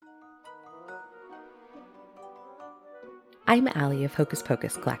I'm Ally of Hocus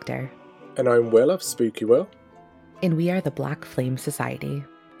Pocus Collector. And I'm Will of Spooky Will. And we are the Black Flame Society.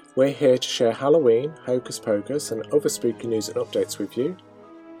 We're here to share Halloween, Hocus Pocus, and other spooky news and updates with you,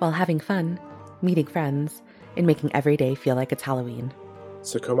 while having fun, meeting friends, and making every day feel like it's Halloween.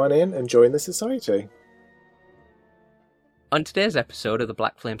 So come on in and join the society. On today's episode of the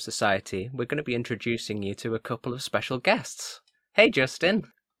Black Flame Society, we're going to be introducing you to a couple of special guests. Hey, Justin.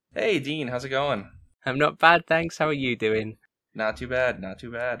 Hey, Dean, how's it going? I'm not bad, thanks. How are you doing? Not too bad, not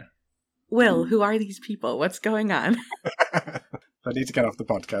too bad. Will, who are these people? What's going on? I need to get off the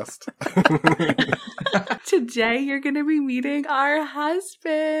podcast. Today you're going to be meeting our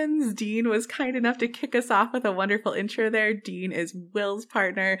husbands. Dean was kind enough to kick us off with a wonderful intro there. Dean is Will's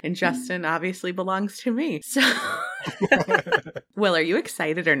partner, and Justin obviously belongs to me. So, Will, are you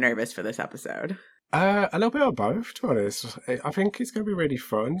excited or nervous for this episode? A little bit of both, to be honest. I think it's going to be really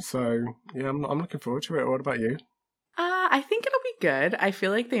fun, so yeah, I'm looking forward to it. What about you? I think it'll be good. I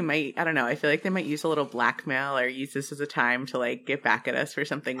feel like they might, I feel like they might use a little blackmail or use this as a time to like get back at us for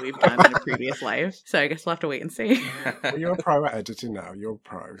something we've done in a previous life. So I guess we'll have to wait and see. Well, you're a pro at editing now. You're a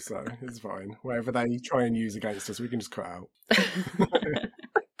pro, so it's fine. Whatever they try and use against us, we can just cut out.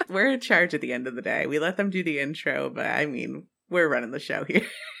 We're in charge at the end of the day. We let them do the intro, but I mean, we're running the show here.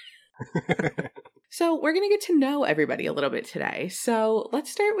 So we're going to get to know everybody a little bit today. So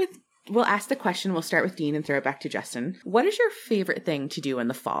let's start with, we'll ask the question. We'll start with Dean and throw it back to Justin. What is your favorite thing to do in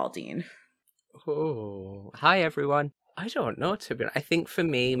the fall, Dean? Oh, hi everyone. I don't know, to be honest. I think for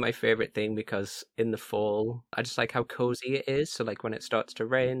me, my favorite thing, because in the fall, I just like how cozy it is. So like when it starts to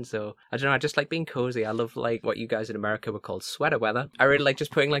rain, so I don't know, I just like being cozy. I love like what you guys in America would call sweater weather. I really like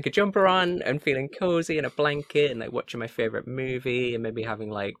just putting like a jumper on and feeling cozy in a blanket and like watching my favorite movie and maybe having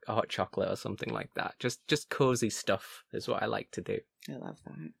like a hot chocolate or something like that. Just cozy stuff is what I like to do. I love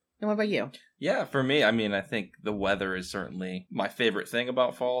that. And what about you? Yeah, for me, I mean, I think the weather is certainly my favorite thing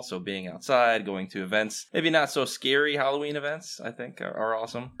about fall. So being outside, going to events, maybe not so scary Halloween events, I think are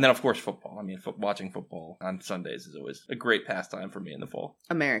awesome. And then, of course, football. I mean, watching football on Sundays is always a great pastime for me in the fall.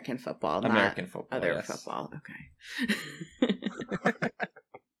 American football, American football, other yes. football. Okay.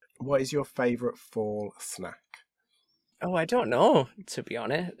 What is your favourite fall snack? Oh, I don't know, to be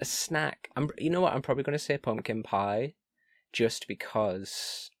honest. A snack. You know what? I'm probably going to say pumpkin pie just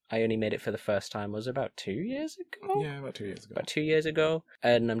because I only made it for the first time, was it about 2 years ago? Yeah, about 2 years ago. About 2 years ago,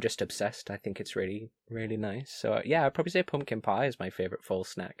 and I'm just obsessed. I think it's really, really nice. So yeah, I'd probably say pumpkin pie is my favourite fall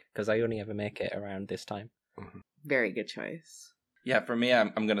snack, because I only ever make it around this time. Mm-hmm. Very good choice. Yeah, for me,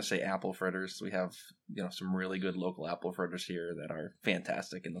 I'm going to say apple fritters. We have, some really good local apple fritters here that are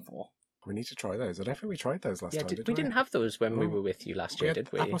fantastic in the fall. We need to try those. I don't think we tried those last time, did we? We didn't have those when we were with you last year,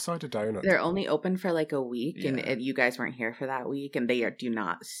 did we? Apple cider donuts. They're only open for like a week, Yeah. and you guys weren't here for that week, and they do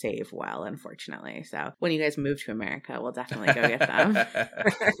not save well, unfortunately. So when you guys move to America, we'll definitely go get them.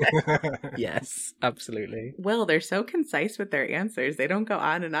 Yes, absolutely. Will, they're so concise with their answers. They don't go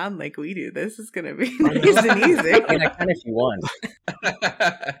on and on like we do. This is going to be nice and easy. I mean, I can if you want.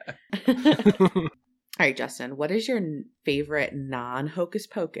 All right, Justin, what is your favorite non-Hocus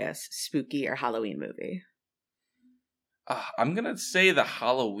Pocus, spooky, or Halloween movie? I'm going to say the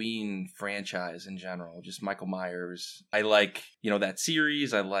Halloween franchise in general, just Michael Myers. I like, that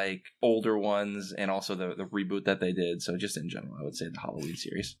series. I like older ones and also the reboot that they did. So just in general, I would say the Halloween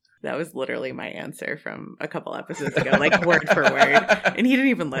series. That was literally my answer from a couple episodes ago, like word for word. And he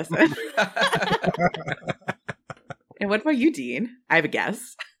didn't even listen. And what about you, Dean? I have a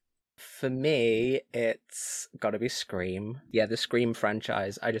guess. For me, it's got to be Scream. Yeah, the Scream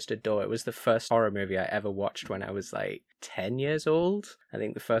franchise, I just adore. It was the first horror movie I ever watched when I was like 10 years old. I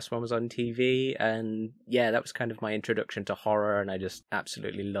think the first one was on TV, and yeah, that was kind of my introduction to horror, and I just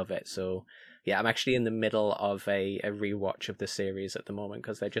absolutely love it. So yeah, I'm actually in the middle of a rewatch of the series at the moment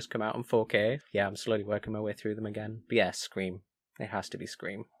because they just come out on 4K. Yeah, I'm slowly working my way through them again. But yeah, Scream. It has to be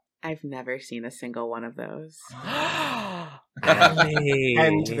Scream. I've never seen a single one of those. Annie.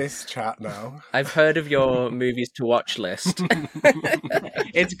 End this chat now. I've heard of your movies to watch list.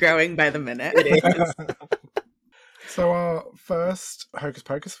 It's growing by the minute. It is. So our first Hocus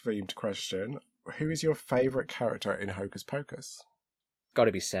Pocus themed question, who is your favourite character in Hocus Pocus?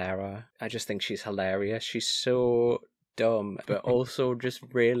 Gotta be Sarah. I just think she's hilarious. She's so dumb, but also just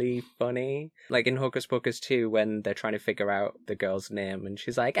really funny. Like in Hocus Pocus 2, when they're trying to figure out the girl's name, and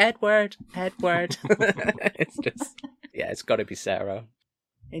she's like, Edward. It's just, yeah, it's gotta be Sarah.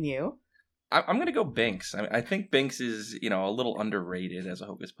 And you? I'm going to go Binks. I think Binks is, a little underrated as a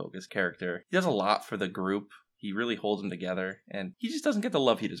Hocus Pocus character. He does a lot for the group. He really holds them together, and he just doesn't get the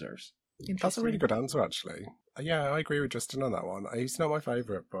love he deserves. That's a really good answer, actually. Yeah, I agree with Justin on that one. He's not my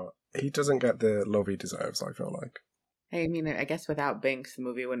favourite, but he doesn't get the love he deserves, I feel like. I mean, I guess without Binks, the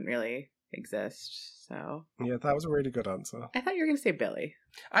movie wouldn't really exist. So Yeah, that was a really good answer. I thought you were going to say Billy.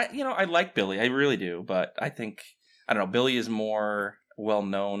 I like Billy. I really do. But I think, I don't know, Billy is more well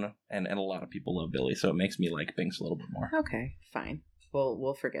known, and a lot of people love Billy, so it makes me like Binks a little bit more. Okay, fine.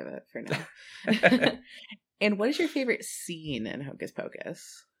 We'll forgive it for now. And what is your favorite scene in Hocus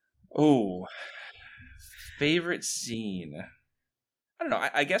Pocus? Oh, favorite scene. I don't know.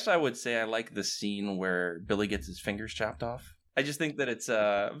 I guess I would say I like the scene where Billy gets his fingers chopped off. I just think that it's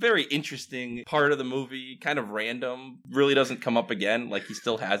a very interesting part of the movie, kind of random, really doesn't come up again. Like, he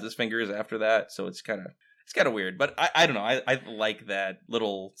still has his fingers after that, so it's kind of weird. But I don't know. I like that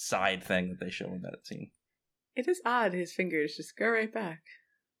little side thing that they show in that scene. It is odd. His fingers just go right back.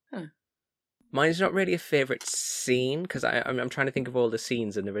 Huh. Mine's not really a favourite scene, because I'm trying to think of all the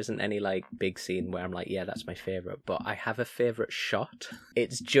scenes, and there isn't any, like, big scene where I'm like, yeah, that's my favourite, but I have a favourite shot.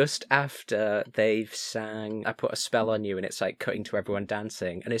 It's just after they've sang I Put a Spell on You, and it's, like, cutting to everyone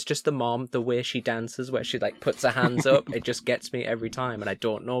dancing, and it's just the mom, the way she dances, where she, like, puts her hands up, it just gets me every time, and I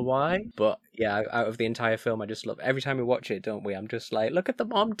don't know why, but yeah, out of the entire film, I just love, every time we watch it, don't we, I'm just like, look at the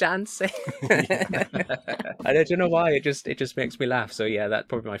mom dancing. I don't know why, it just makes me laugh, so yeah, that's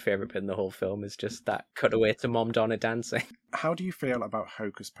probably my favourite bit in the whole film, is just that cutaway to Mom Donna dancing. How do you feel about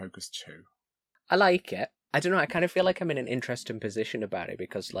Hocus Pocus 2? I like it. I don't know, I kind of feel like I'm in an interesting position about it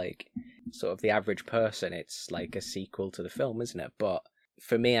because, like, sort of the average person, it's like a sequel to the film, isn't it? But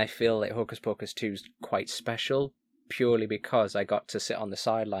for me, I feel like Hocus Pocus 2 is quite special purely because I got to sit on the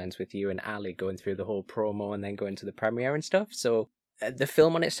sidelines with you and Ali going through the whole promo and then going to the premiere and stuff. So the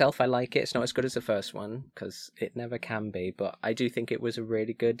film on itself, I like it. It's not as good as the first one, because it never can be, but I do think it was a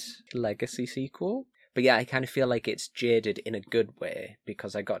really good legacy sequel. But yeah, I kind of feel like it's jaded in a good way,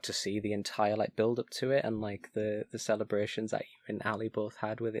 because I got to see the entire, like, build-up to it, and, like, the celebrations that you and Ali both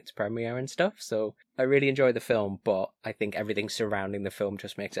had with its premiere and stuff. So I really enjoyed the film, but I think everything surrounding the film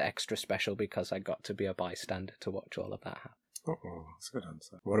just makes it extra special because I got to be a bystander to watch all of that happen. Oh, that's a good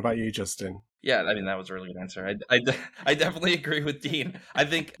answer. What about you, Justin? Yeah, I mean, that was a really good answer. I definitely agree with Dean. I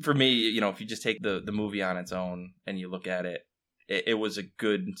think for me, if you just take the movie on its own and you look at it, it was a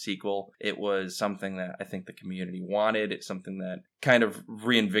good sequel. It was something that I think the community wanted. It's something that kind of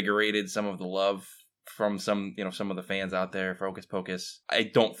reinvigorated some of the love from some of the fans out there for Hocus Pocus. I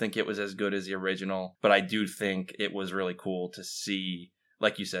don't think it was as good as the original, but I do think it was really cool to see,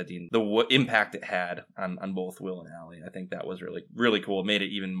 like you said, Dean, the impact it had on both Will and Ally. I think that was really, really cool. It made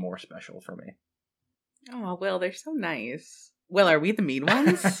it even more special for me. Oh, Will, they're so nice. Will, are we the mean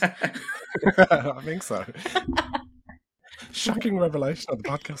ones? I think so. Shocking revelation on the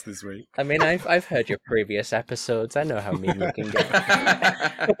podcast this week. I mean, I've heard your previous episodes. I know how mean you can get.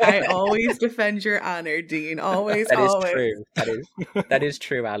 I always defend your honor, Dean. Always, That is always. true. That is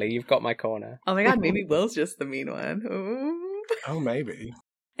true, Ali. You've got my corner. Oh my god, maybe Will's just the mean one. Ooh. Oh, maybe.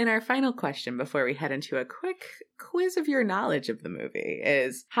 And our final question before we head into a quick quiz of your knowledge of the movie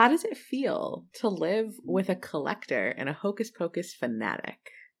is, how does it feel to live with a collector and a Hocus Pocus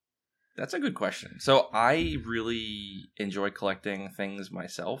fanatic? That's a good question. So I really enjoy collecting things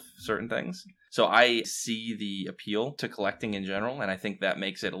myself, certain things. So I see the appeal to collecting in general, and I think that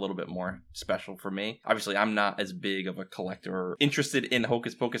makes it a little bit more special for me. Obviously, I'm not as big of a collector or interested in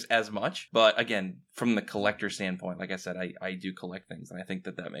Hocus Pocus as much, but again, from the collector standpoint, like I said, I do collect things, and I think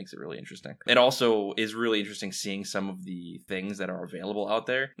that makes it really interesting. It also is really interesting seeing some of the things that are available out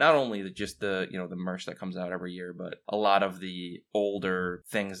there. Not only just the merch that comes out every year, but a lot of the older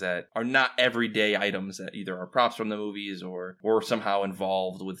things that are not everyday items that either are props from the movies or somehow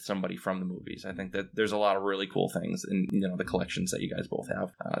involved with somebody from the movies. I think that there's a lot of really cool things in the collections that you guys both have.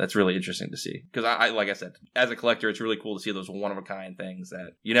 That's really interesting to see, because I like I said, as a collector, it's really cool to see those one of a kind things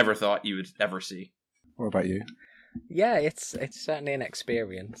that you never thought you would ever see. What about you? Yeah, it's certainly an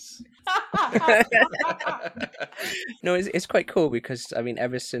experience. No, it's quite cool because, I mean,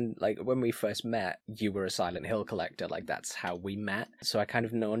 ever since, like, when we first met, you were a Silent Hill collector. Like, that's how we met. So I kind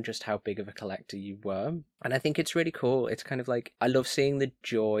of known just how big of a collector you were. And I think it's really cool. It's kind of like, I love seeing the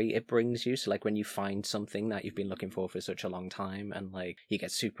joy it brings you. So, like, when you find something that you've been looking for such a long time and, like, you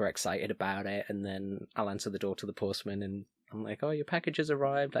get super excited about it, and then I'll answer the door to the postman and I'm like, oh, your package has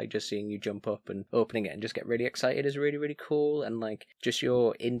arrived. Like, just seeing you jump up and opening it and just get really excited is really, really cool. And, like, just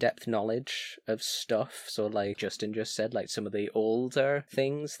your in-depth knowledge of stuff. So, like Justin just said, like, some of the older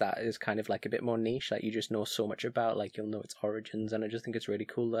things that is kind of, like, a bit more niche. Like, you just know so much about, like, you'll know its origins. And I just think it's really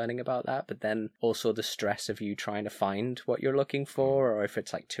cool learning about that. But then also the stress of you trying to find what you're looking for, or if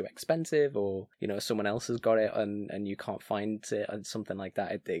it's, like, too expensive, or, someone else has got it and you can't find it and something like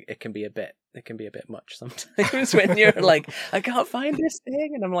that. It can be a bit it can be a bit much sometimes when you're like, I can't find this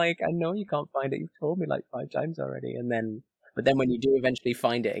thing, and I'm like, I know you can't find it. You've told me like 5 times already, but then when you do eventually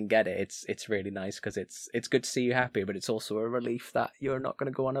find it and get it, it's really nice because it's good to see you happy, but it's also a relief that you're not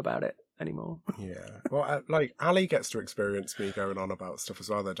going to go on about it anymore. Yeah. Well, like, Ali gets to experience me going on about stuff as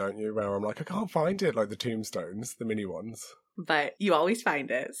well, though, don't you? Where I'm like, I can't find it, like the tombstones, the mini ones. But you always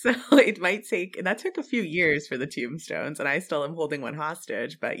find it. So it might take, and that took a few years for the tombstones, and I still am holding one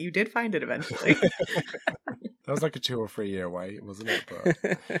hostage, but you did find it eventually. That was like a 2 or 3 year wait, wasn't it?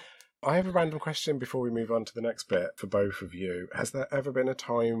 But I have a random question before we move on to the next bit for both of you. Has there ever been a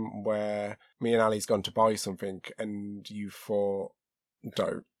time where me and Ali's gone to buy something and you thought,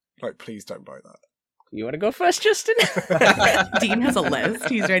 don't, like, please don't buy that? You want to go first, Justin? Dean has a list.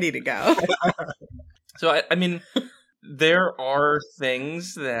 He's ready to go. So, I mean, there are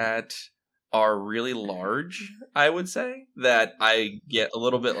things that are really large, I would say, that I get a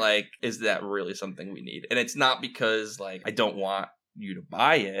little bit like, is that really something we need? And it's not because, like, I don't want you to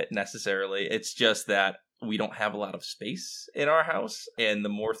buy it necessarily. It's just that we don't have a lot of space in our house, and the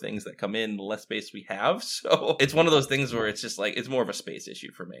more things that come in, the less space we have. So it's one of those things where it's just like, it's more of a space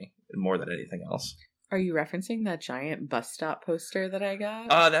issue for me more than anything else. Are you referencing that giant bus stop poster that I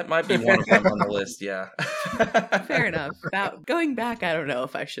got? That might be one of them on the list, yeah. Fair enough. Going back, I don't know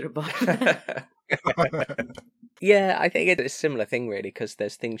if I should have bought that. Yeah, I think it's a similar thing, really, because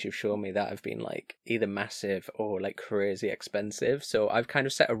there's things you've shown me that have been, like, either massive or, like, crazy expensive. So I've kind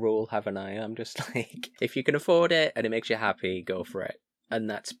of set a rule, haven't I? I'm just like, if you can afford it and it makes you happy, go for it. And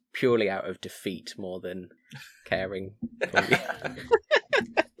that's purely out of defeat more than caring for you.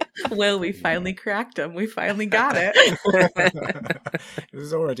 Well, we finally cracked him. We finally got it. It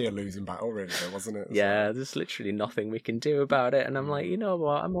was already a losing battle, really, though, wasn't it? Yeah, there's literally nothing we can do about it. And I'm like, you know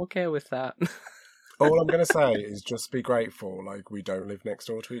what? I'm okay with that. All I'm going to say is just be grateful, like, we don't live next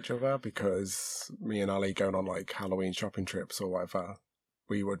door to each other, because me and Ali going on, like, Halloween shopping trips or whatever,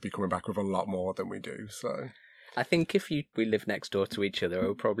 we would be coming back with a lot more than we do, so... I think if we live next door to each other, it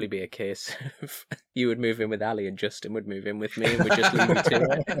would probably be a case of you would move in with Ali and Justin would move in with me, and we'd just leave you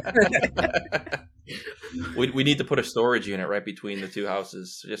to it. We need to put a storage unit right between the two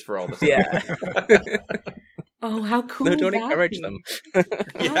houses, just for all the stuff. Yeah. Oh, how cool! No, don't would that encourage be? them.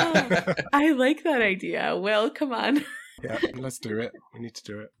 Oh, I like that idea. Well, come on. Yeah, let's do it. We need to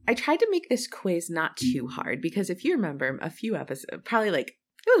do it. I tried to make this quiz not too hard because if you remember a few episodes, probably like,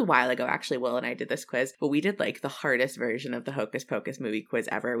 it was a while ago, actually, Will and I did this quiz, but we did like the hardest version of the Hocus Pocus movie quiz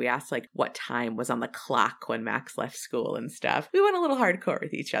ever. We asked like what time was on the clock when Max left school and stuff. We went a little hardcore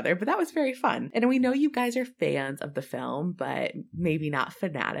with each other, but that was very fun. And we know you guys are fans of the film, but maybe not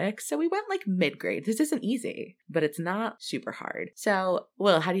fanatics. So we went like mid-grade. This isn't easy, but it's not super hard. So,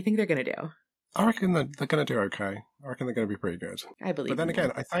 Will, how do you think they're going to do? I reckon that they're going to do okay. I reckon they're going to be pretty good. I believe. But then in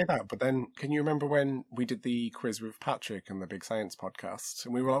again, you. I say that, but then can you remember when we did the quiz with Patrick and the Big Science podcast?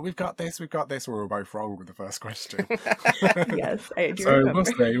 And we were like, we've got this, and we were both wrong with the first question. Yes, I do So remember.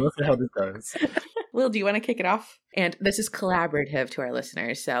 we'll see how this goes. Will, do you want to kick it off? And this is collaborative to our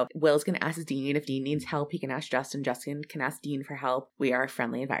listeners. So Will's going to ask Dean. If Dean needs help, he can ask Justin. Justin can ask Dean for help. We are a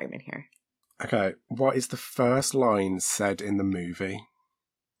friendly environment here. Okay, what is the first line said in the movie?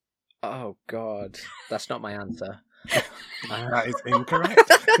 Oh, God. That's not my answer. That is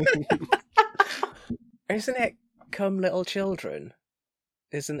incorrect. Isn't it Come Little Children?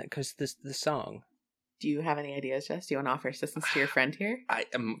 Isn't it because the song? Do you have any ideas, Jess? Do you want to offer assistance to your friend here?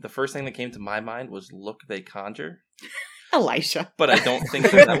 The first thing that came to my mind was "Look, they conjure," Elisha. but I don't think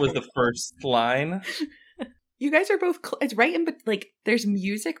that was the first line. You guys are both, it's right in, but like there's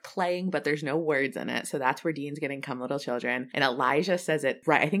music playing, but there's no words in it. So that's where Dean's getting Come Little Children. And Elijah says it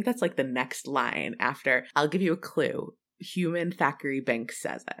right. I think that's like the next line after. I'll give you a clue. Human Thackeray Binks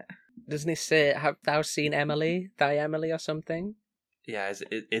says it. Doesn't he say, have thou seen Emily? Thy Emily or something? Yeah,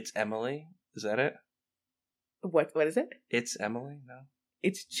 it's Emily. Is that it? What is it? It's Emily? No.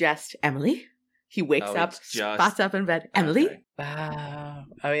 It's just Emily. He wakes up, it's just... spots up in bed. Emily? Okay. Wow.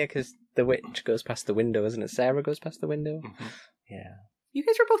 Oh, yeah, because the witch goes past the window, isn't it? Sarah goes past the window? Mm-hmm. Yeah. You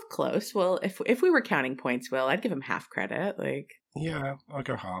guys were both close. Well, if we were counting points, Will, I'd give him half credit. Like, Yeah, I'll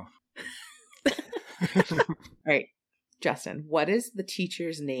go half. all right, Justin, what is the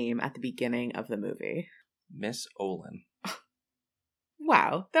teacher's name at the beginning of the movie? Miss Olin.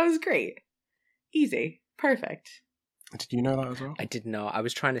 Wow, that was great. Easy. Perfect. Did you know that as well? I did not. I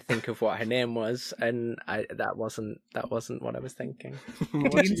was trying to think of what her name was, and that wasn't what I was thinking.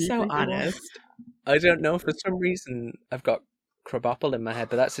 What do Dean's you so think it was? honest. I don't know. For some reason, I've got Krabappel in my head,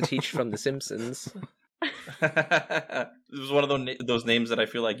 but that's a teacher from The Simpsons. It was one of those names that I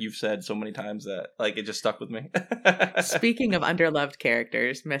feel like you've said so many times that like it just stuck with me. Speaking of underloved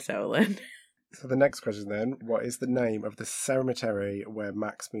characters, Miss Olin. So the next question then, what is the name of the cemetery where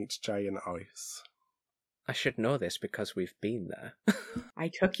Max meets Jay and Ice? I should know this because we've been there. I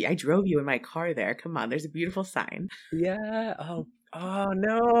drove you in my car there. Come on, there's a beautiful sign. Yeah. Oh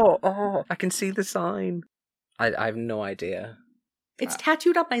no. Oh, I can see the sign. I have no idea. It's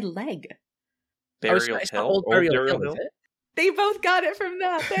tattooed on my leg. Burial it's Hill? Old Burial Hill, is it? They both got it from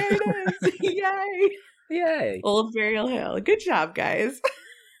that. There it is. Yay. Yay. Old Burial Hill. Good job, guys.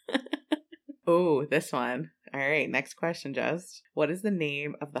 Oh, this one. All right, next question, Just. What is the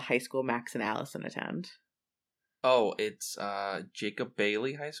name of the high school Max and Allison attend? Oh, it's Jacob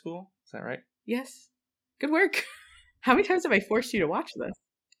Bailey High School. Is that right? Yes. Good work. How many times have I forced you to watch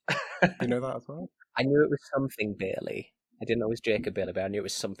this? You know that as well? I knew it was something Bailey. I didn't know it was Jacob Bailey, but I knew it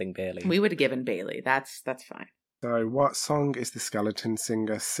was something Bailey. We would have given Bailey. That's fine. So what song is the skeleton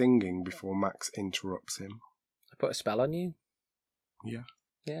singer singing before Max interrupts him? I put a spell on you? Yeah.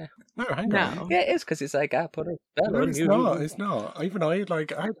 Yeah. No, hang No. on. Yeah, it is, because it's like, I put a spell No, on it's you. not. It's not. Even I had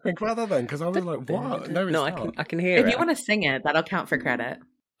to think about that then, because I was like, what? No, it's not. I can hear it. If you want to sing it, that'll count for credit.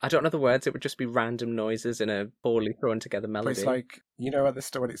 I don't know the words. It would just be random noises in a poorly thrown together But melody. it's like, at the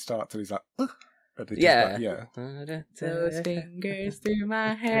start when it starts, and he's like, ugh. And they just Yeah. yeah. Those fingers through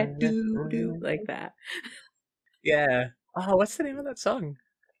my hair, do like that. Yeah. Oh, what's the name of that song?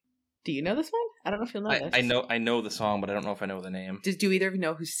 Do you know this one? I don't know if you'll know this. I know the song, but I don't know if I know the name. Do either of you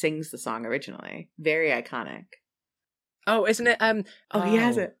know who sings the song originally? Very iconic. Oh, isn't it? He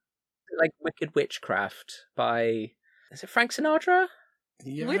has it. Like Wicked Witchcraft by. Is it Frank Sinatra?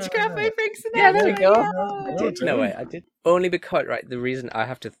 Yeah. Witchcraft by Frank Sinatra. Yeah, there we go. Yeah. I did. No, wait, I did. Only because, right, the reason I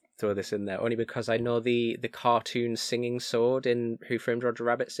have to throw this in there, only because I know the cartoon singing sword in Who Framed Roger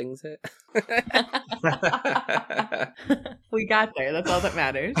Rabbit sings it. We got there. That's all that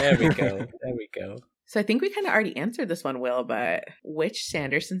matters. There we go. So I think we kind of already answered this one, Will, but which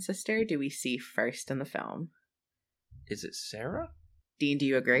Sanderson sister do we see first in the film? Is it Sarah? Dean, do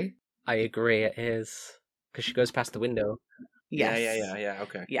you agree? I agree, it is. Because she goes past the window. Yes. Yeah,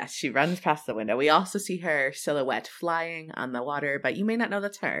 okay. Yes, she runs past the window. We also see her silhouette flying on the water, but you may not know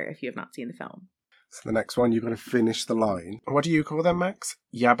that's her if you have not seen the film. So the next one, you're going to finish the line. What do you call them, Max?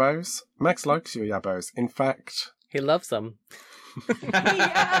 Yabos? Max likes your yabos. In fact... He loves them.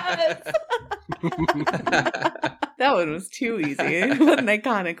 Yes! That one was too easy. What an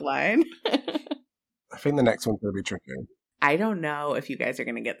iconic line. I think the next one's going to be tricky. I don't know if you guys are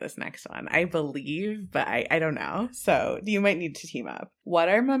going to get this next one. I believe, but I don't know. So you might need to team up. What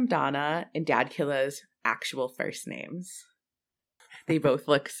are Mom Donna and Dad Killa's actual first names? They both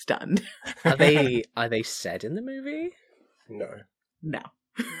look stunned. Are they said in the movie? No. No.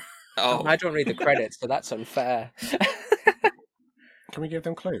 Oh, I don't read the credits, so that's unfair. Can we give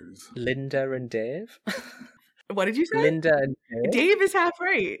them clues? Linda and Dave. What did you say? Linda and Dave. Dave is half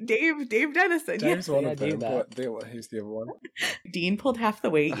right. Dave Dennison. Dave's one I of knew them, that. but who's the other one? Dean pulled half the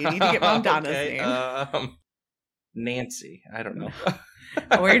weight. You need to get Mom Donna's okay, name. Nancy. I don't know.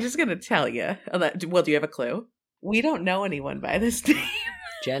 We're just going to tell you. Well, do you have a clue? We don't know anyone by this name.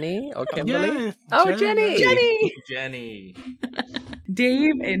 Jenny or Kimberly? Yeah, Oh, Jenny! Jenny! Jenny.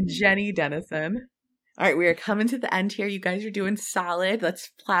 Dave and Jenny Dennison. All right, we are coming to the end here. You guys are doing solid.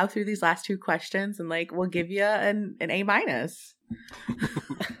 Let's plow through these last two questions and we'll give you an A-.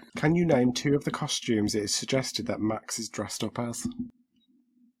 Can you name two of the costumes it is suggested that Max is dressed up as?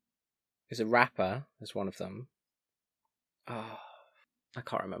 There's a rapper as one of them. Oh, I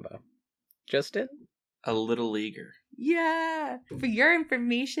can't remember. Justin? A little leaguer. Yeah. For your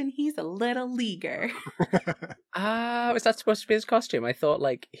information, he's a little leaguer. Was that supposed to be his costume? I thought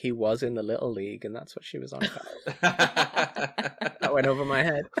he was in the Little League and that's what she was on about. That went over my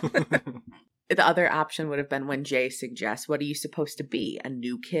head. The other option would have been when Jay suggests, what are you supposed to be? A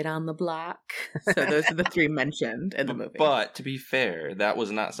new kid on the block? So those are the three mentioned in the movie. But to be fair, that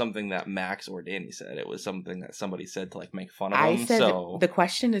was not something that Max or Danny said. It was something that somebody said to make fun of them. I said so the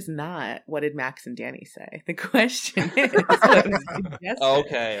question is not what did Max and Danny say. The question is what was suggested.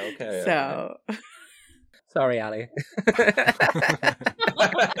 Okay. So Sorry, Ali.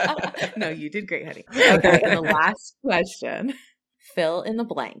 no, you did great, honey. Okay, and the last question. Fill in the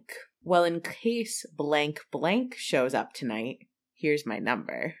blank. Well, in case blank shows up tonight, here's my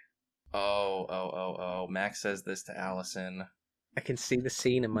number. Oh. Max says this to Allison. I can see the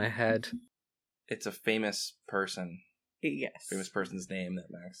scene in my head. It's a famous person. Yes. Famous person's name that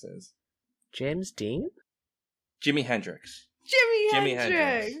Max says. James Dean? Jimi Hendrix. Jimi Jimi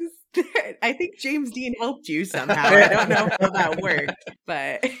Hendrix. I think James Dean helped you somehow. I don't know how that worked,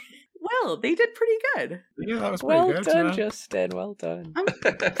 but well, they did pretty good. Yeah, that was pretty good. Well done, Justin. Well done. I'm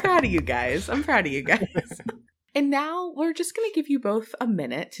proud of you guys. And now we're just going to give you both a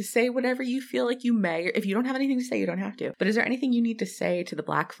minute to say whatever you feel like you may. If you don't have anything to say, you don't have to. But is there anything you need to say to the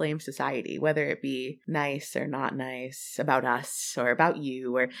Black Flame Society, whether it be nice or not nice, about us or about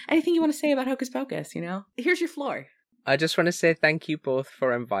you, or anything you want to say about Hocus Pocus, you know? Here's your floor. I just want to say thank you both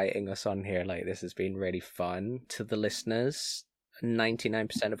for inviting us on here. Like, this has been really fun. To the listeners,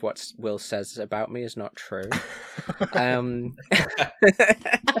 99% of what Will says about me is not true.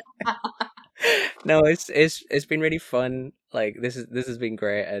 No, it's been really fun. Like, this has been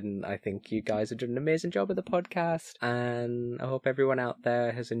great, and I think you guys have done an amazing job with the podcast, and I hope everyone out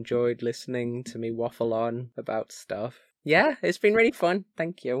there has enjoyed listening to me waffle on about stuff. Yeah, it's been really fun.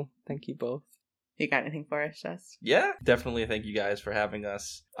 Thank you both. You got anything for us, Jess? Yeah, definitely. Thank you guys for having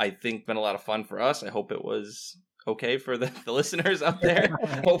us. I think it's been a lot of fun for us. I hope it was okay for the listeners out there.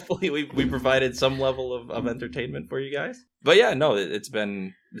 Hopefully we provided some level of entertainment for you guys. But yeah, no, it's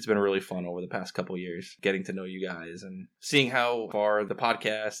been really fun over the past couple years, getting to know you guys and seeing how far the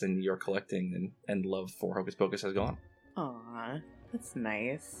podcast and your collecting and love for Hocus Pocus has gone. Aw, that's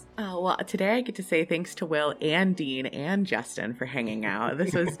nice. Oh, well, today I get to say thanks to Will and Dean and Justin for hanging out.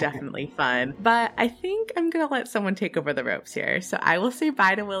 This was definitely fun. But I think I'm going to let someone take over the ropes here. So I will say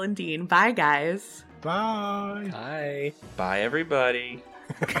bye to Will and Dean. Bye, guys. Bye. Bye. Bye, everybody.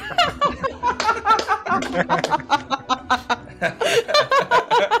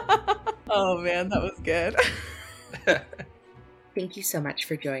 Oh, man, that was good. Thank you so much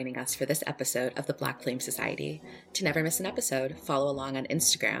for joining us for this episode of the Black Flame Society. To never miss an episode, follow along on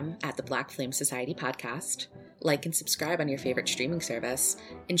Instagram at the Black Flame Society Podcast, like and subscribe on your favorite streaming service,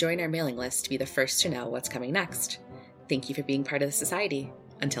 and join our mailing list to be the first to know what's coming next. Thank you for being part of the society.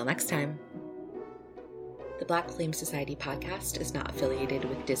 Until next time. The Black Flame Society Podcast is not affiliated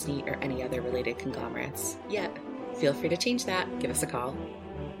with Disney or any other related conglomerates. Yet, feel free to change that. Give us a call.